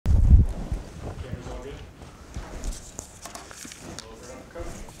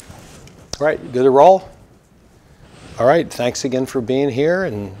All right, good to roll? All right, thanks again for being here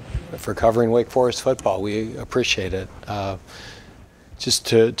and for covering Wake Forest football. We appreciate it. Just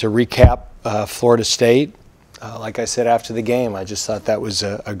to recap Florida State, like I said after the game, I just thought that was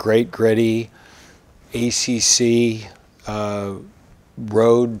a great, gritty ACC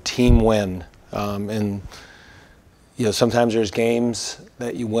road team win. And you know, sometimes there's games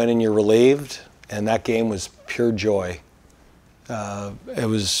that you win and you're relieved, and that game was pure joy. It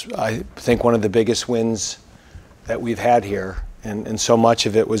was, I think, one of the biggest wins that we've had here, and so much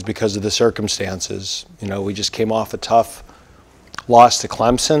of it was because of the circumstances. You know, we just came off a tough loss to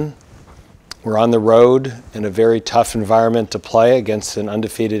Clemson. We're on the road in a very tough environment to play against an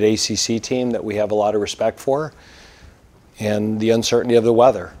undefeated ACC team that we have a lot of respect for, and the uncertainty of the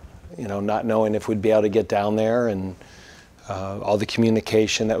weather. You know, not knowing if we'd be able to get down there, and all the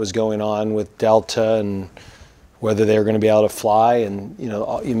communication that was going on with Delta and whether they were going to be able to fly, and you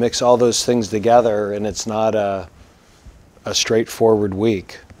know, you mix all those things together, and it's not a straightforward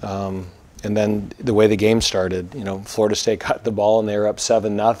week. And then the way the game started, you know, Florida State got the ball and they were up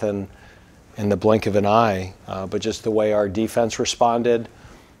 7-0 in the blink of an eye. But just the way our defense responded,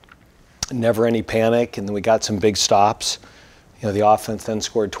 never any panic, and then we got some big stops. You know, the offense then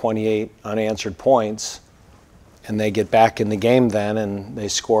scored 28 unanswered points, and they get back in the game then, and they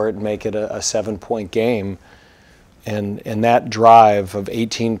score it and make it a 7-point game. And that drive of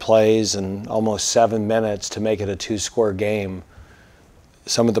 18 plays and almost 7 minutes to make it a 2-score game,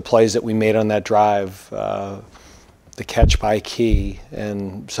 some of the plays that we made on that drive, the catch by Key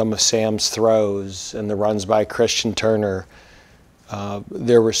and some of Sam's throws and the runs by Christian Turner,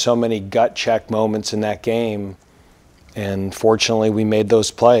 there were so many gut check moments in that game, and fortunately we made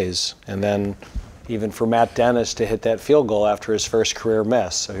those plays. And then even for Matt Dennis to hit that field goal after his first career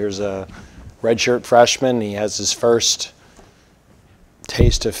miss. So here's a redshirt freshman. He has his first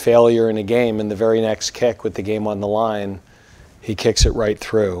taste of failure in a game, and the very next kick with the game on the line, he kicks it right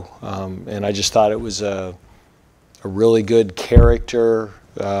through. And I just thought it was a really good character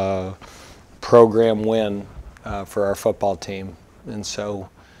program win for our football team. And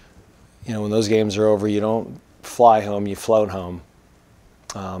so, you know, when those games are over, you don't fly home, you float home.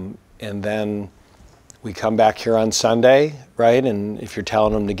 And then we come back here on Sunday, right? And if you're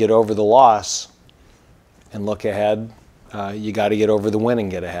telling them to get over the loss and look ahead, you got to get over the win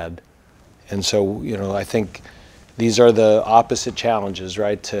and get ahead. And so, you know, I think these are the opposite challenges,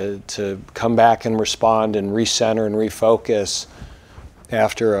 right? To come back and respond and recenter and refocus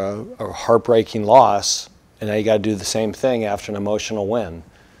after a heartbreaking loss, and now you got to do the same thing after an emotional win.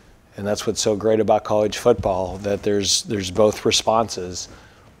 And that's what's so great about college football, that there's both responses,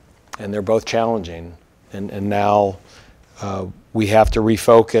 and they're both challenging. And now we have to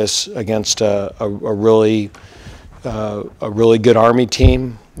refocus against a really good Army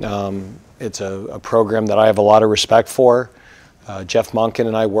team. It's a program that I have a lot of respect for. Jeff Monken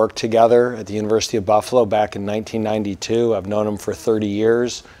and I worked together at the University of Buffalo back in 1992. I've known him for 30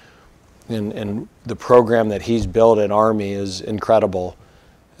 years. And the program that he's built at Army is incredible.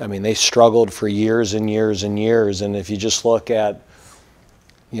 I mean, they struggled for years and years and years. And if you just look at,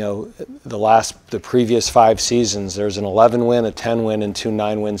 you know, the previous 5 seasons, there's an 11-win, a 10-win, and 2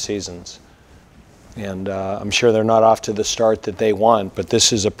 9-win seasons. And I'm sure they're not off to the start that they want, but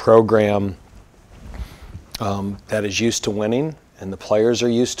this is a program that is used to winning, and the players are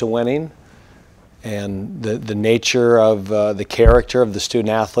used to winning. And the nature of the character of the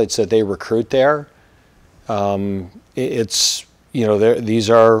student athletes that they recruit there, it's, you know, these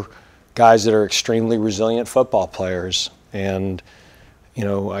are guys that are extremely resilient football players. And you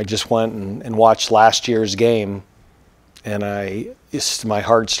know, I just went and watched last year's game, and my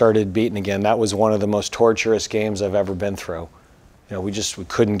heart started beating again. That was one of the most torturous games I've ever been through. You know, we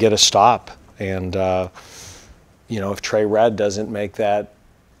couldn't get a stop. And, you know, if Trey Red doesn't make that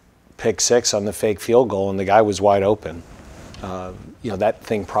pick 6 on the fake field goal and the guy was wide open, you know, that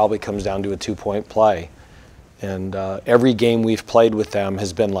thing probably comes down to a 2-point play. And every game we've played with them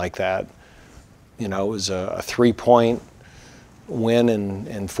has been like that. You know, it was a 3-point win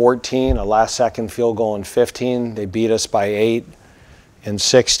in 14, a last-second field goal in 15. They beat us by 8 in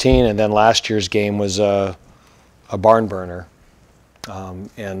 16, and then last year's game was a barn burner.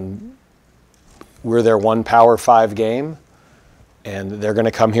 And we're their one Power 5 game, and they're going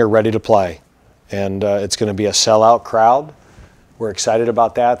to come here ready to play. And it's going to be a sellout crowd. We're excited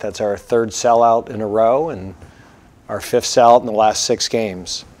about that. That's our 3rd sellout in a row, and our 5th sellout in the last 6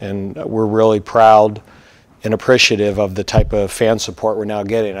 games. And we're really proud and appreciative of the type of fan support we're now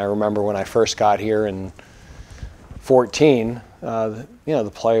getting. I remember when I first got here in 14, you know,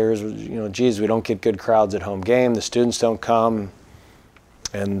 the players, you know, geez, we don't get good crowds at home game. The students don't come.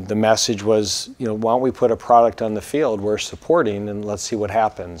 And the message was, why don't we put a product on the field we're supporting and let's see what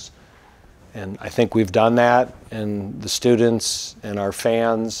happens. And I think we've done that, and the students and our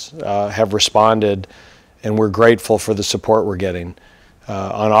fans have responded, and we're grateful for the support we're getting.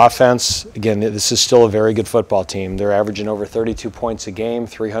 On offense, again, this is still a very good football team. They're averaging over 32 points a game,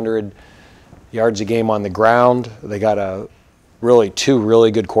 300 yards a game on the ground. They got two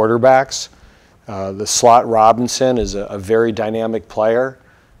really good quarterbacks. The slot Robinson is a very dynamic player.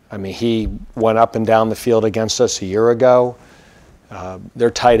 I mean, he went up and down the field against us a year ago.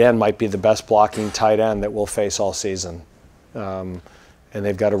 Their tight end might be the best blocking tight end that we'll face all season. And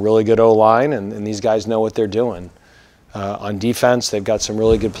they've got a really good O-line, and these guys know what they're doing. On defense, they've got some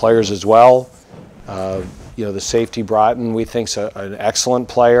really good players as well. The safety Broughton, we think, is an excellent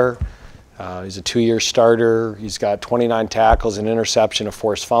player. He's a 2-year starter. He's got 29 tackles, an interception, a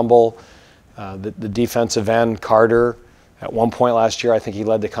forced fumble. The defensive end, Carter, at one point last year, I think he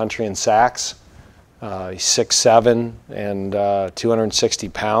led the country in sacks. He's 6'7" and 260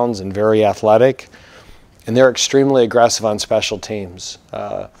 pounds and very athletic. And they're extremely aggressive on special teams.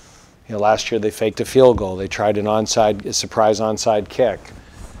 Last year they faked a field goal. They tried a surprise onside kick.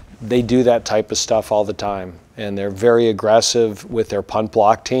 They do that type of stuff all the time. And they're very aggressive with their punt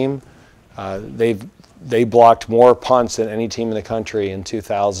block team. They blocked more punts than any team in the country in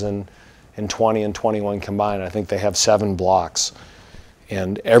 2020 and 21 combined. I think they have 7 blocks.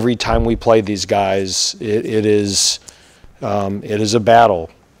 And every time we play these guys, it is a battle.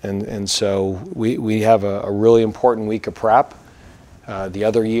 And so we have a really important week of prep. The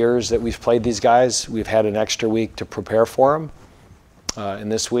other years that we've played these guys, we've had an extra week to prepare for them.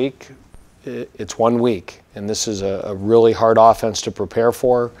 And this week, it's 1 week. And this is a really hard offense to prepare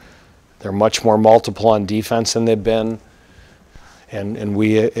for. They're much more multiple on defense than they've been. And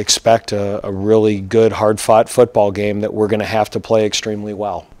we expect a really good, hard-fought football game that we're going to have to play extremely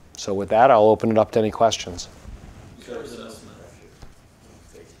well. So with that, I'll open it up to any questions.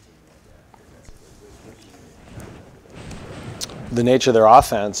 The nature of their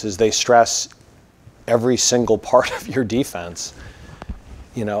offense is they stress every single part of your defense.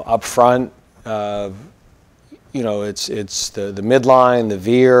 Up front, it's the midline, the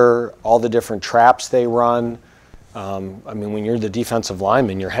veer, all the different traps they run. When you're the defensive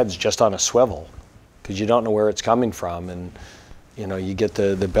lineman, your head's just on a swivel because you don't know where it's coming from. And, you get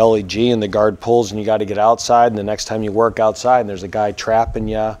the belly G and the guard pulls and you got to get outside. And the next time you work outside and there's a guy trapping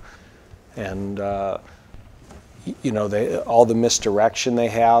you. And, all the misdirection they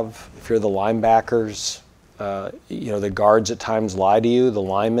have. If you're the linebackers, the guards at times lie to you. The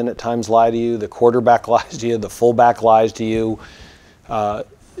linemen at times lie to you. The quarterback lies to you. The fullback lies to you.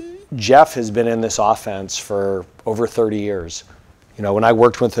 Jeff has been in this offense for over 30 years. When I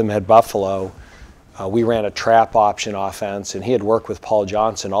worked with him at Buffalo, we ran a trap option offense, and he had worked with Paul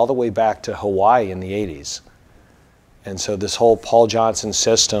Johnson all the way back to Hawaii in the 80s. And so this whole Paul Johnson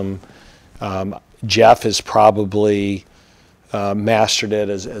system, Jeff has probably mastered it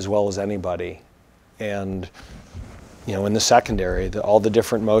as well as anybody. And, in the secondary, all the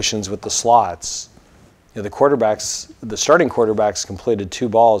different motions with the slots, the starting quarterbacks completed 2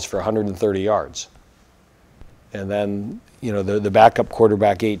 balls for 130 yards. And then, the backup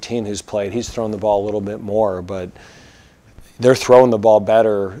quarterback, 18, who's played, he's thrown the ball a little bit more, but they're throwing the ball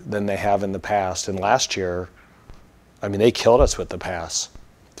better than they have in the past. And last year, they killed us with the pass.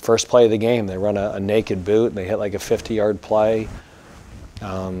 First play of the game, they run a naked boot, and they hit like a 50-yard play.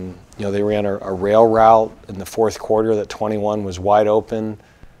 They ran a rail route in the fourth quarter that 21 was wide open,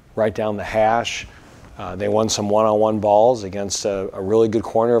 right down the hash. They won some one-on-one balls against a really good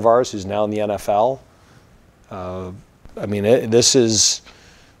corner of ours who's now in the NFL. This is,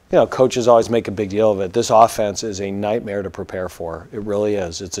 coaches always make a big deal of it. This offense is a nightmare to prepare for. It really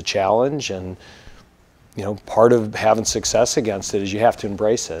is. It's a challenge, and, part of having success against it is you have to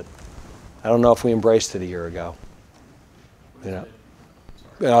embrace it. I don't know if we embraced it a year ago. I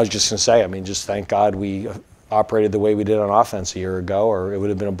was just going to say, just thank God we operated the way we did on offense a year ago, or it would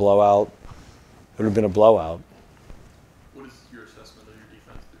have been a blowout. It would have been a blowout. What is your assessment of your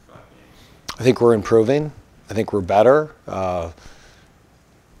defense through 5 games? I think we're improving. I think we're better. I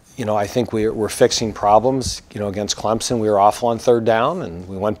think we're fixing problems. Against Clemson, we were awful on 3rd down, and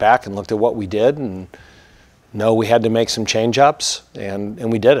we went back and looked at what we did, and we had to make some change-ups,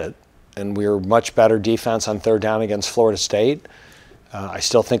 and we did it. And we were much better defense on 3rd down against Florida State. I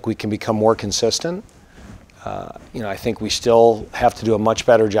still think we can become more consistent. I think we still have to do a much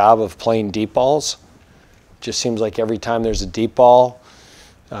better job of playing deep balls. It just seems like every time there's a deep ball,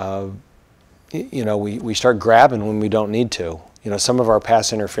 we start grabbing when we don't need to. Some of our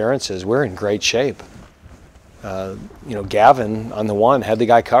pass interferences, we're in great shape. Gavin on the one had the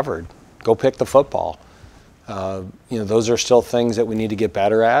guy covered. Go pick the football. Those are still things that we need to get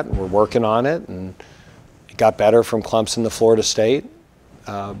better at, and we're working on it. And it got better from Clemson to Florida State.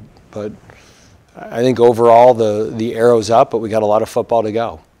 But I think overall the arrow's up, but we got a lot of football to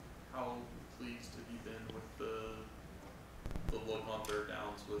go. How pleased have you been with the look on third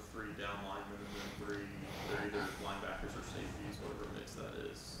downs with 3 down linemen and then 3, they're either linebackers or safeties, whatever mix that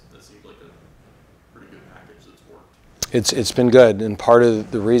is? That seems like a pretty good package that's worked. It's been good, and part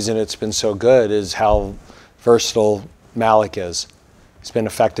of the reason it's been so good is how versatile Malik is. He's been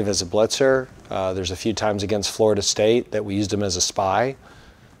effective as a blitzer. There's a few times against Florida State that we used him as a spy,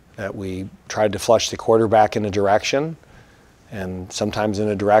 that we tried to flush the quarterback in a direction, and sometimes in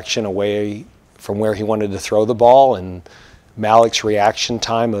a direction away from where he wanted to throw the ball, and Malik's reaction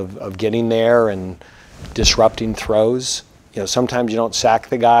time of getting there and disrupting throws. Sometimes you don't sack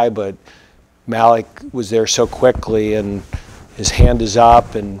the guy, but Malik was there so quickly, and his hand is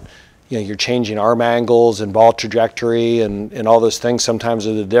up, and you're changing arm angles and ball trajectory and all those things sometimes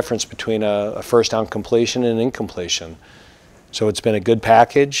are the difference between a first down completion and an incompletion. So it's been a good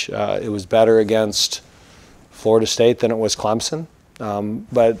package. It was better against Florida State than it was Clemson.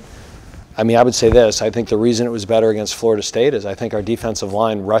 But I would say this. I think the reason it was better against Florida State is I think our defensive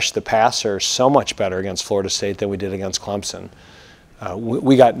line rushed the passer so much better against Florida State than we did against Clemson.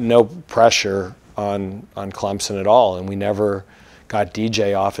 We got no pressure on Clemson at all, and we never got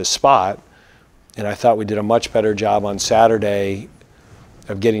DJ off his spot. And I thought we did a much better job on Saturday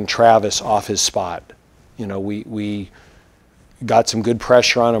of getting Travis off his spot. We got some good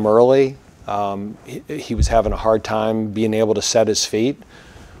pressure on him early. He was having a hard time being able to set his feet.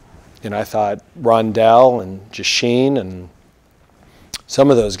 And I thought Rondell and Jasheen and some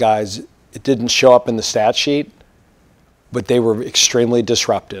of those guys, it didn't show up in the stat sheet, but they were extremely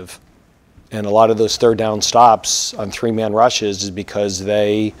disruptive. And a lot of those third down stops on 3-man rushes is because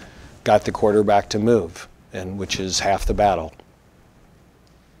they got the quarterback to move, and which is half the battle.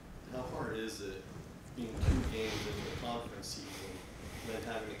 How hard is it being 2 games into the conference season and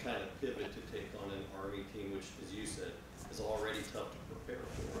then having to kind of pivot to take on an Army team, which, as you said, is already tough to prepare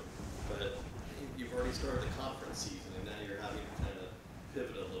for? But you've already started the conference season, and now you're having to kind of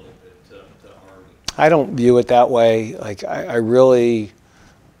pivot a little bit to Army. I don't view it that way. Like I really,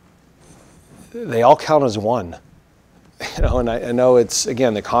 they all count as one. And I know it's,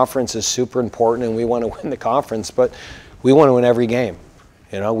 again, the conference is super important and we want to win the conference, but we want to win every game.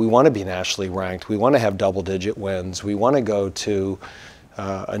 We want to be nationally ranked. We want to have double-digit wins. We want to go to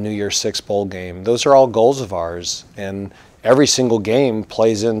a New Year's Six bowl game. Those are all goals of ours, and every single game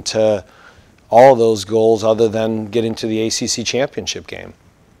plays into all of those goals other than getting to the ACC championship game.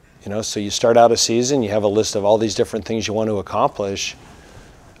 So you start out a season, you have a list of all these different things you want to accomplish,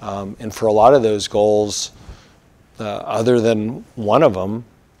 and for a lot of those goals, other than one of them,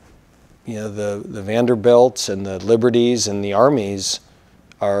 the Vanderbilts and the Liberties and the Armies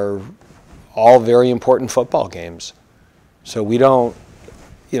are all very important football games. So we don't,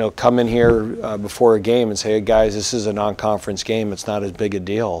 come in here before a game and say, hey guys, this is a non-conference game. It's not as big a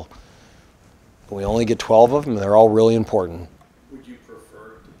deal. We only get 12 of them, and they're all really important. Would you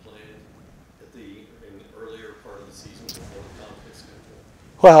prefer to play in the earlier part of the season before the conference schedule?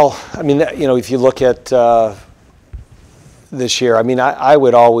 Well, if you look at this year, I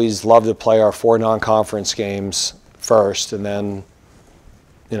would always love to play our 4 non-conference games first, and then,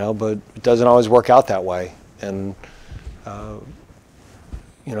 but it doesn't always work out that way. And,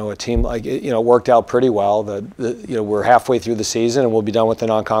 a team like, it worked out pretty well that, we're halfway through the season and we'll be done with the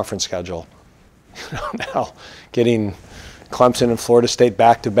non-conference schedule. Now, getting Clemson and Florida State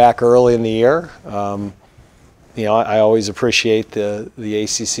back-to-back early in the year, I always appreciate the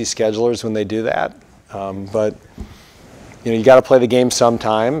ACC schedulers when they do that. But you got to play the game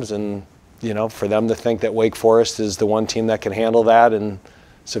sometimes, and for them to think that Wake Forest is the one team that can handle that in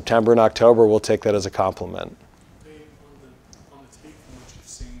September and October, we'll take that as a compliment. Dave, on the tape from what you've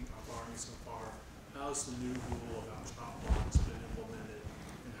seen of Army so far, how has the new rule about chop blocks been implemented,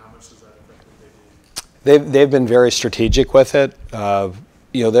 and how much does that affect what they do? They've been very strategic with it.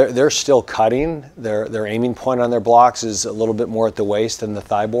 They're still cutting. Their aiming point on their blocks is a little bit more at the waist than the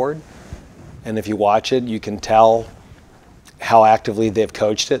thigh board, and if you watch it, you can tell how actively they've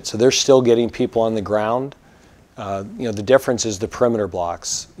coached it. So they're still getting people on the ground. The difference is the perimeter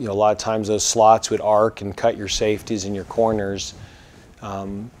blocks. A lot of times those slots would arc and cut your safeties and your corners.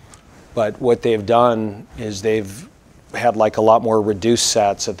 But what they've done is they've had like a lot more reduced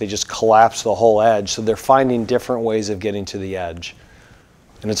sets that they just collapse the whole edge. So they're finding different ways of getting to the edge.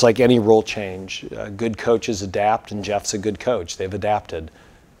 And it's like any rule change. Good coaches adapt, and Jeff's a good coach. They've adapted.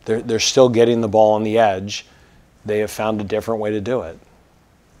 They're still getting the ball on the edge. they have found a different way to do it.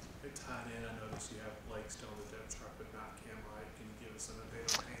 Hey, tight end, I noticed you have Blake still on the depth chart, but not Cam Wright. Can you give us an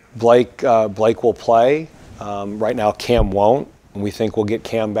update on Cam? Blake will play. Right now, Cam won't. And we think we'll get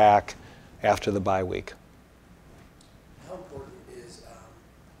Cam back after the bye week. How important is,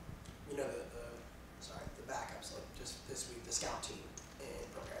 the backups, like just this week, the scout team, in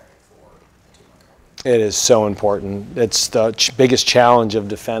preparing for a team like Army? It is so important. It's the biggest challenge of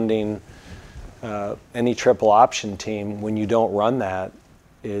defending any triple option team when you don't run that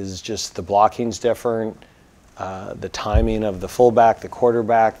is just the blocking's different, the timing of the fullback, the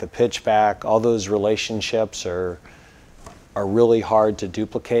quarterback, the pitch back, all those relationships are really hard to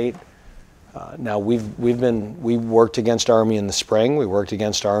duplicate. Now we worked against Army in the spring. We worked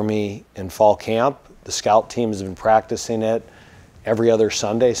against Army in fall camp. The scout team has been practicing it every other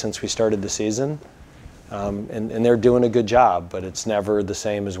Sunday since we started the season. And they're doing a good job, but it's never the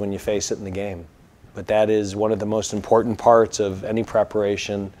same as when you face it in the game. But that is one of the most important parts of any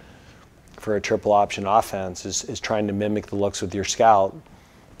preparation for a triple option offense is trying to mimic the looks with your scout,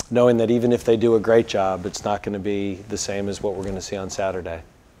 knowing that even if they do a great job, it's not going to be the same as what we're going to see on Saturday.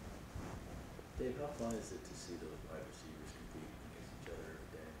 Dave, how fun is it to see those wide receivers compete against each other every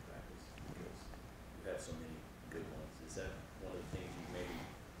day in practice? Because you have so many good ones. Is that one of the things you maybe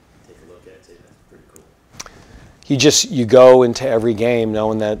take a look at and say that's pretty cool? You go into every game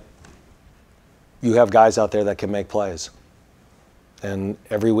knowing that you have guys out there that can make plays. And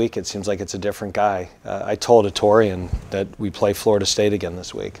every week it seems like it's a different guy. I told Atorian that we play Florida State again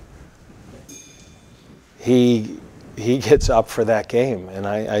this week. He gets up for that game. And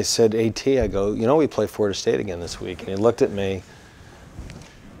I said, AT, I go, we play Florida State again this week. And he looked at me.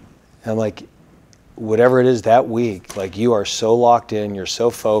 And I'm like, whatever it is that week, like you are so locked in, you're so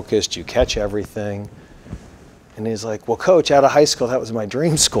focused, you catch everything. And he's like, well, Coach, out of high school, that was my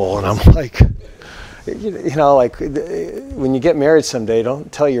dream school. And I'm like, like when you get married someday,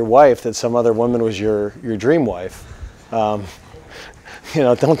 don't tell your wife that some other woman was your dream wife. Don't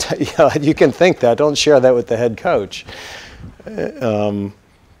you can think that. Don't share that with the head coach.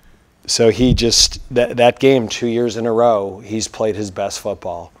 So he just that game 2 years in a row, he's played his best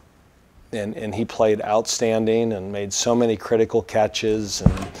football, and he played outstanding and made so many critical catches.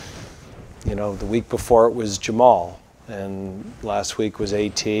 And the week before it was Jamal. And last week was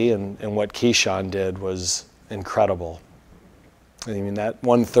AT, and what Keyshawn did was incredible. I mean, that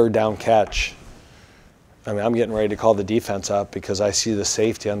one third down catch, I'm getting ready to call the defense up because I see the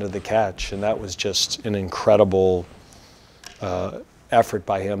safety under the catch, and that was just an incredible effort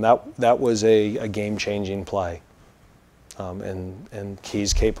by him. That was a game-changing play. And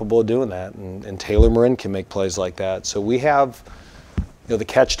Key's capable of doing that, and Taylor Marin can make plays like that. So we have the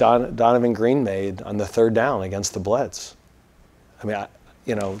catch Donovan Green made on the third down against the blitz.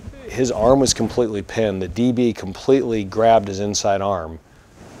 His arm was completely pinned. The DB completely grabbed his inside arm,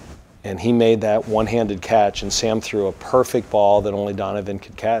 and he made that one-handed catch, and Sam threw a perfect ball that only Donovan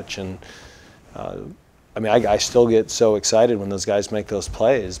could catch. And I still get so excited when those guys make those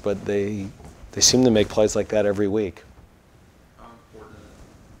plays, but they seem to make plays like that every week. How important,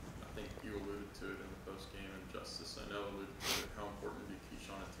 I think you alluded to it in the post-game, and Justice, I know alluded to it, how important do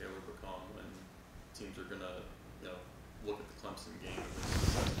Keyshawn and Taylor become when teams are going to, look at the Clemson game and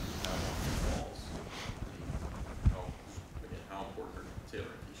this have on balls? How important are Taylor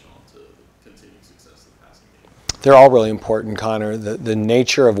and Keyshawn to the continued success of the passing game? They're all really important, Connor. The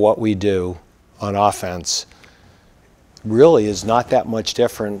nature of what we do on offense really is not that much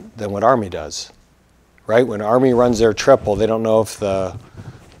different than what Army does, right? When Army runs their triple, they don't know if the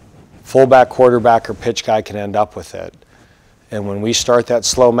fullback, quarterback, or pitch guy can end up with it. And when we start that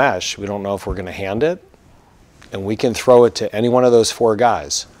slow mesh, we don't know if we're going to hand it, and we can throw it to any one of those four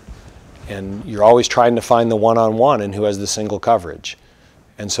guys. And you're always trying to find the one-on-one and who has the single coverage.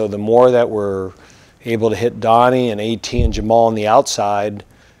 And so the more that we're able to hit Donnie and AT and Jamal on the outside,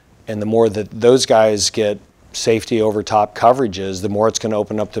 and the more that those guys get safety over top coverages, the more it's going to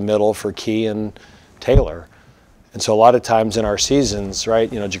open up the middle for Key and Taylor. And so a lot of times in our seasons, right,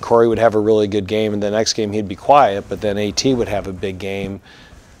 Jacory would have a really good game, and the next game he'd be quiet, but then AT would have a big game.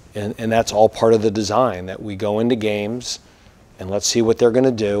 And that's all part of the design, that we go into games and let's see what they're going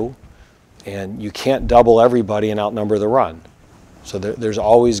to do. And you can't double everybody and outnumber the run. So there's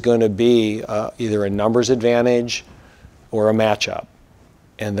always going to be either a numbers advantage or a matchup.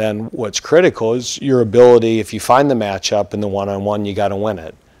 And then what's critical is your ability, if you find the matchup in the one-on-one, you got to win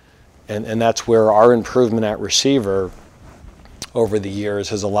it. And that's where our improvement at receiver over the years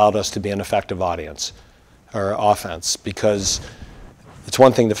has allowed us to be an effective audience or offense, because it's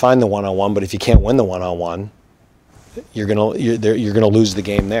one thing to find the one-on-one, but if you can't win the one-on-one, you're gonna lose the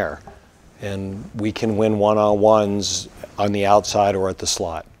game there. and we can win one-on-ones on the outside or at the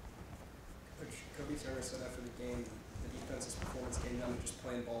slot. Coach Kobe Turner said after the game, the defense's performance came down to just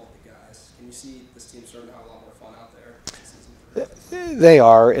playing ball with the guys. Can you see this team starting to have a lot more fun out there this season? They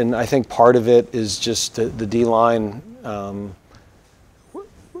are, and I think part of it is just the D-line. I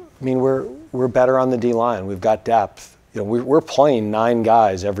mean, we're better on the D-line. We've got depth. You know, we're playing 9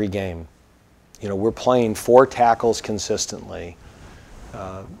 guys every game. You know, we're playing 4 tackles consistently.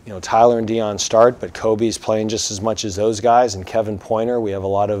 You know, Tyler and Dion start, but Kobe's playing just as much as those guys, and Kevin Pointer, we have a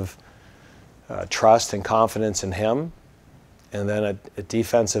lot of trust and confidence in him. And then at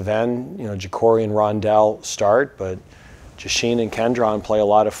defensive end, you know, Ja'Cory and Rondell start, but Jasheen and Kendron play a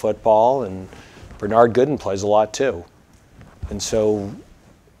lot of football, and Bernard Gooden plays a lot too. And so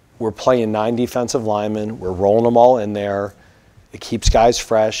we're playing 9 defensive linemen. We're rolling them all in there. It keeps guys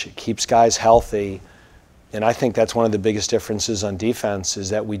fresh. It keeps guys healthy. And I think that's one of the biggest differences on defense is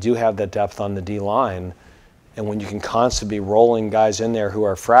that we do have that depth on the D-line. And when you can constantly be rolling guys in there who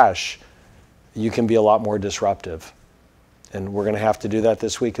are fresh, you can be a lot more disruptive. And we're going to have to do that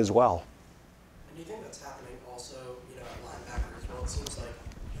this week as well. And do you think that's happening also, you know, at linebacker as well? It seems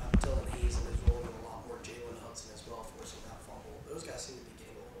like Dylan Hazen is rolling a lot more. Jalen Hudson as well, forcing that fumble. Those guys seem to be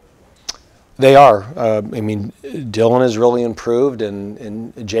getting a little bit more time now. They are. I mean, Dylan has really improved,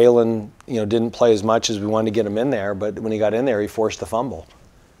 and Jalen, you know, didn't play as much as we wanted to get him in there, but when he got in there, he forced the fumble.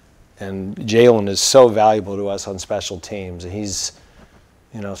 And Jalen is so valuable to us on special teams. He's,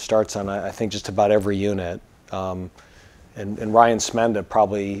 you know, starts on, I think, just about every unit. And Ryan Smenda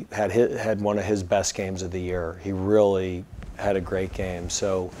probably had one of his best games of the year. He really had a great game.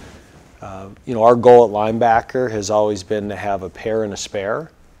 So, you know, our goal at linebacker has always been to have a pair and a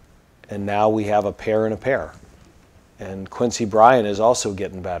spare, and now we have a pair and a pair. And Quincy Bryan is also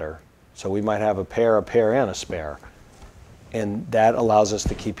getting better. So we might have a pair, and a spare. And that allows us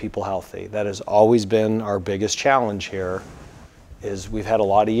to keep people healthy. That has always been our biggest challenge here, is we've had a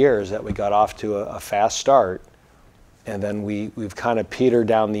lot of years that we got off to a fast start, and then we've kind of petered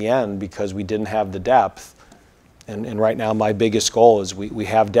down the end because we didn't have the depth. And right now my biggest goal is we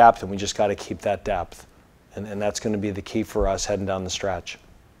have depth, and we just got to keep that depth. And that's going to be the key for us heading down the stretch.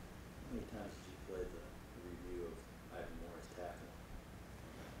 How many times did you play the review of Ivan Moore's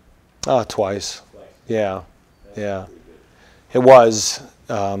tackle? Twice. Twice. Yeah, That's yeah. pretty good. It was.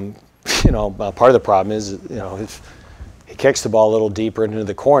 You know, part of the problem is, you know, if he kicks the ball a little deeper into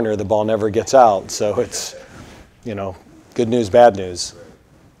the corner, the ball never gets out. So it's, you know, good news, bad news.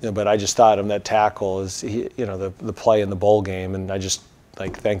 You know, but I just thought him that tackle is, you know, the play in the bowl game, and I just,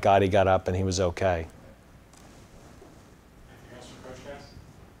 like, thank God he got up and he was okay. Anything else for Coach, guys?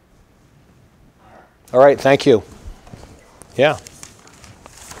 All right. All right, thank you. Yeah.